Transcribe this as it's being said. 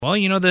Well,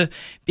 the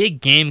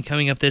big game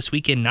coming up this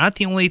weekend, not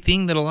the only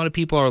thing that a lot of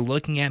people are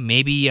looking at,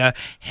 maybe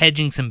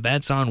hedging some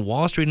bets on.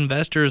 Wall Street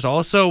investors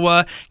also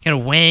kind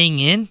of weighing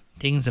in,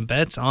 taking some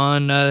bets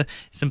on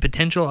some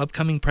potential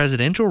upcoming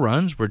presidential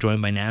runs. We're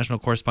joined by national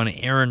correspondent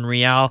Aaron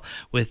Real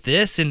with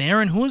this. And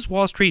Aaron, who is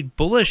Wall Street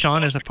bullish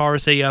on as far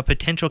as a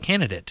potential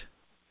candidate?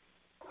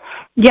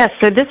 Yes,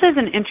 so this is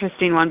an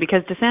interesting one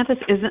because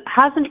DeSantis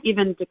hasn't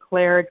even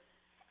declared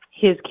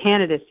his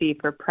candidacy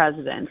for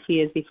president. He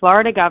is the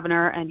Florida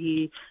governor, and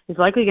he is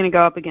likely going to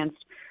go up against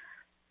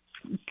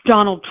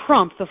Donald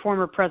Trump, the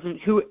former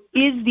president, who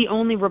is the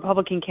only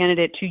Republican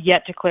candidate to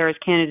yet declare his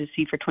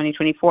candidacy for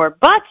 2024.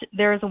 But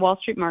there is a Wall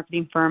Street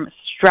marketing firm,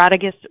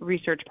 Strategas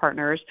Research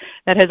Partners,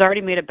 that has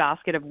already made a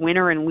basket of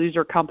winner and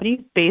loser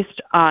companies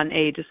based on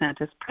a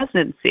DeSantis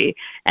presidency.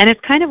 And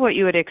it's kind of what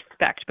you would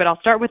expect, but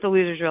I'll start with the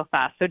losers real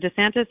fast. So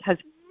DeSantis has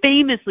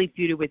famously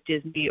feuded with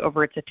Disney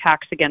over its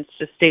attacks against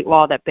a state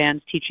law that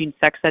bans teaching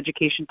sex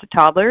education to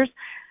toddlers.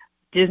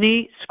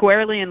 Disney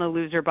squarely in the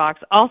loser box.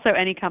 Also,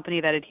 any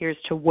company that adheres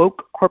to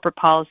woke corporate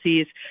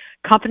policies,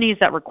 companies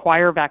that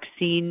require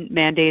vaccine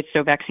mandates,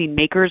 so vaccine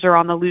makers are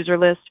on the loser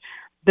list,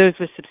 those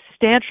with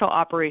substantial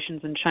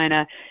operations in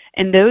China,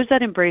 and those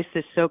that embrace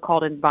this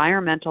so-called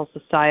environmental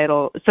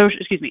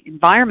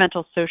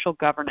social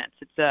governance.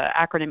 It's an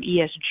acronym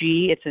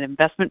ESG. It's an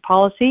investment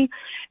policy,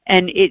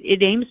 and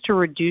it aims to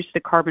reduce the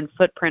carbon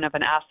footprint of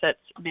an asset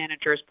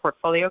manager's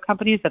portfolio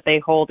companies that they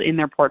hold in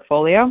their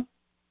portfolio.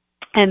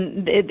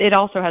 And it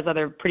also has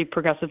other pretty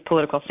progressive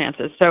political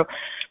stances. So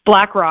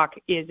BlackRock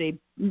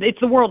it's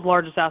the world's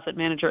largest asset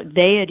manager.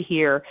 They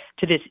adhere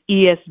to this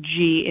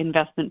ESG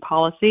investment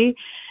policy.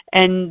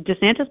 And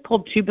DeSantis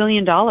pulled $2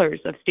 billion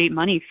of state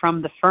money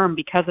from the firm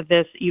because of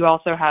this. You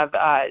also have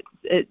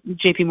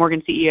JP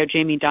Morgan CEO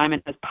Jamie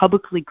Dimon has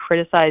publicly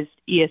criticized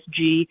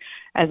ESG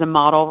as a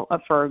model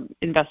for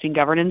investing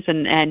governance,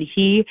 and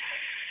he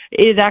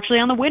is actually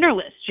on the winner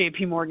list,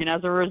 JP Morgan,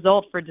 as a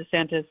result for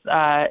DeSantis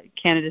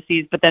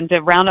candidacies. But then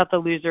to round out the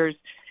losers,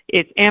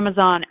 it's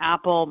Amazon,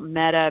 Apple,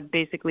 Meta,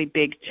 basically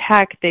big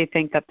tech. They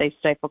think that they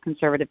stifle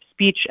conservative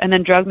speech. And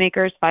then drug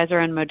makers,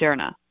 Pfizer and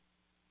Moderna.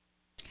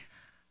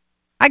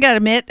 I got to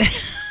admit,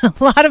 a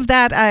lot of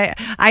that,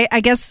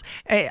 I guess,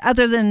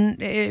 other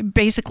than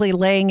basically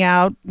laying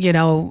out,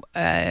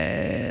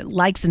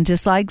 likes and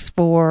dislikes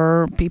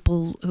for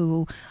people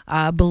who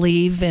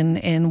believe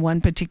in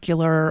one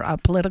particular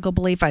political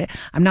belief,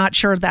 I'm not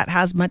sure that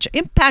has much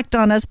impact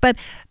on us. But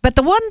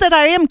the one that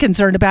I am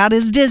concerned about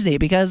is Disney,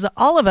 because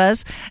all of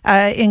us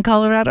in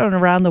Colorado and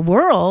around the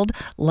world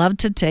love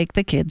to take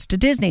the kids to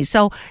Disney.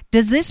 So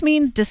does this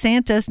mean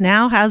DeSantis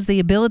now has the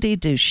ability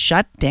to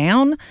shut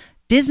down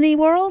Disney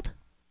World?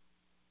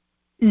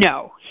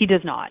 No, he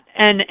does not.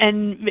 And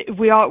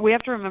we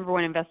have to remember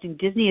when investing,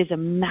 Disney is a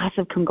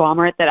massive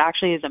conglomerate that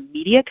actually is a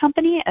media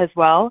company as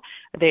well.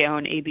 They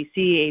own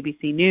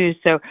ABC News.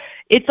 So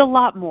it's a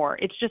lot more.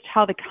 It's just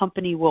how the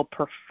company will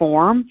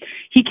perform.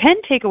 He can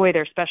take away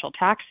their special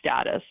tax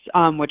status,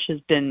 which has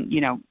been,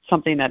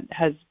 something that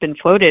has been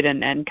floated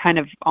and kind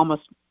of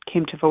almost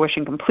came to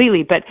fruition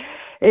completely. But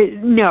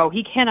no,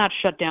 he cannot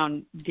shut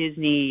down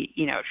Disney,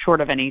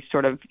 short of any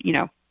sort of,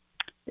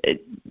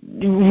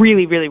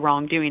 really, really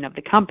wrongdoing of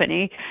the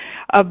company.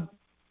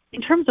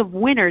 In terms of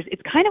winners,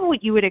 it's kind of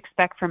what you would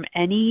expect from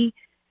any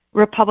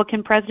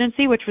Republican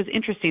presidency, which was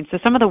interesting. So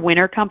some of the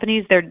winner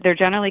companies, they're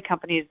generally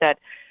companies that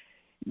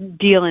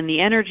deal in the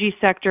energy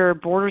sector,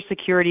 border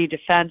security,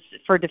 defense.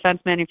 For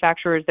defense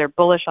manufacturers, they're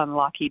bullish on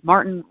Lockheed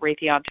Martin,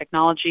 Raytheon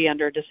Technology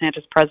under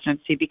DeSantis'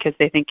 presidency because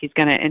they think he's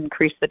going to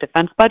increase the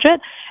defense budget.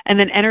 And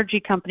then energy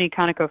company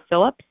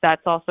ConocoPhillips,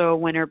 that's also a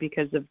winner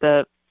because of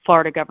the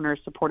Florida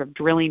governor's support of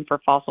drilling for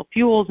fossil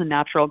fuels and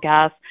natural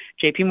gas.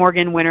 JP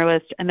Morgan winner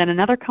list. And then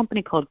another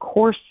company called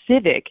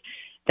CoreCivic.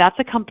 That's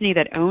a company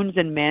that owns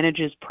and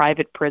manages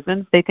private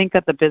prisons. They think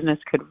that the business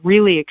could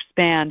really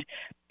expand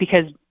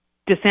because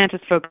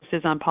DeSantis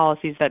focuses on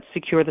policies that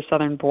secure the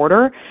southern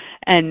border,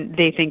 and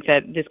they think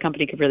that this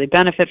company could really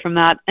benefit from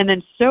that. And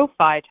then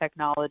SoFi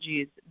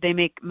Technologies, they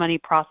make money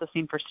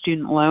processing for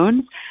student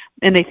loans,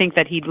 and they think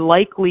that he'd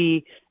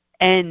likely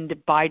end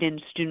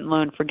Biden's student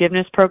loan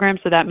forgiveness program.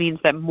 So that means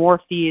that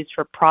more fees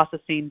for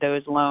processing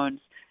those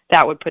loans,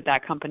 that would put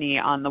that company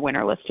on the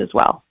winner list as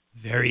well.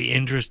 Very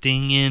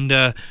interesting.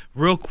 And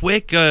real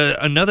quick,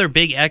 another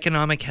big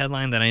economic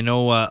headline that I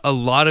know a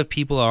lot of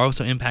people are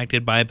also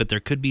impacted by, but there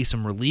could be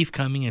some relief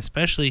coming,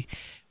 especially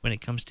when it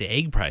comes to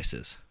egg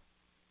prices.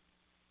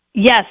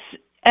 Yes,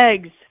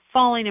 eggs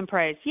falling in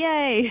price.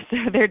 Yay! So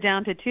they're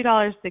down to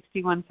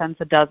 $2.61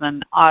 a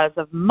dozen as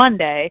of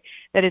Monday.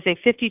 That is a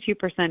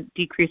 52%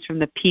 decrease from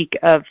the peak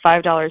of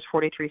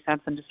 $5.43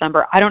 in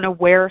December. I don't know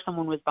where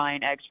someone was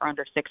buying eggs for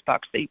under $6.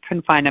 That you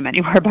couldn't find them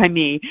anywhere by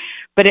me.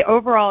 But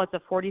overall, it's a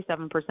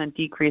 47%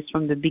 decrease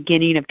from the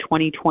beginning of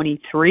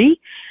 2023.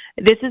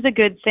 This is a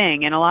good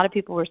thing. And a lot of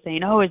people were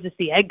saying, oh, is this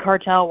the egg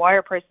cartel? Why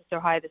are prices so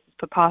high? This is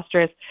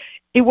preposterous.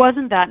 It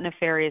wasn't that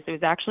nefarious. It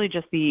was actually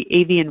just the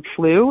avian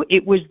flu.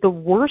 It was the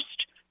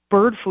worst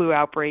bird flu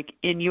outbreak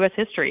in U.S.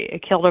 history.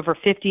 It killed over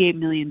 58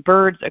 million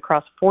birds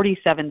across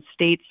 47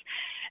 states.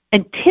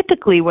 And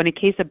typically, when a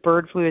case of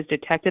bird flu is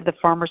detected, the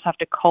farmers have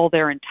to cull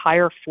their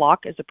entire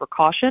flock as a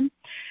precaution.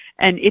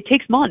 And it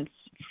takes months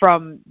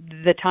from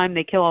the time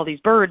they kill all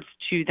these birds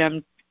to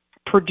them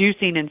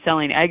producing and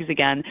selling eggs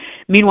again.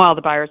 Meanwhile,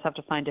 the buyers have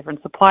to find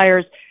different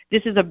suppliers.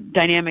 This is a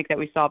dynamic that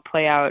we saw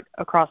play out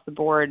across the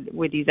board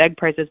with these egg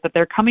prices, but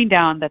they're coming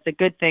down. That's a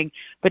good thing.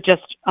 But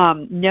just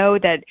know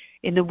that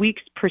in the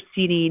weeks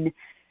preceding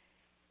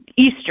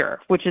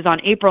Easter, which is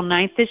on April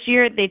 9th this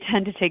year, they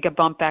tend to take a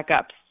bump back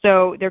up.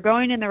 So they're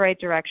going in the right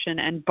direction,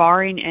 and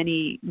barring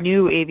any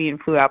new avian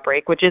flu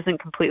outbreak, which isn't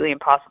completely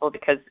impossible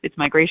because it's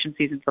migration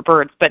season for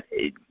birds, but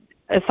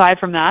aside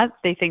from that,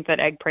 they think that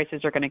egg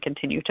prices are going to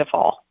continue to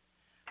fall.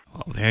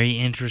 Well, very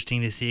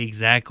interesting to see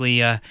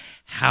exactly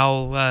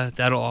how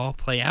that'll all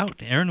play out.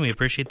 Erin, we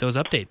appreciate those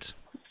updates.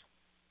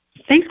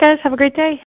 Thanks, guys. Have a great day.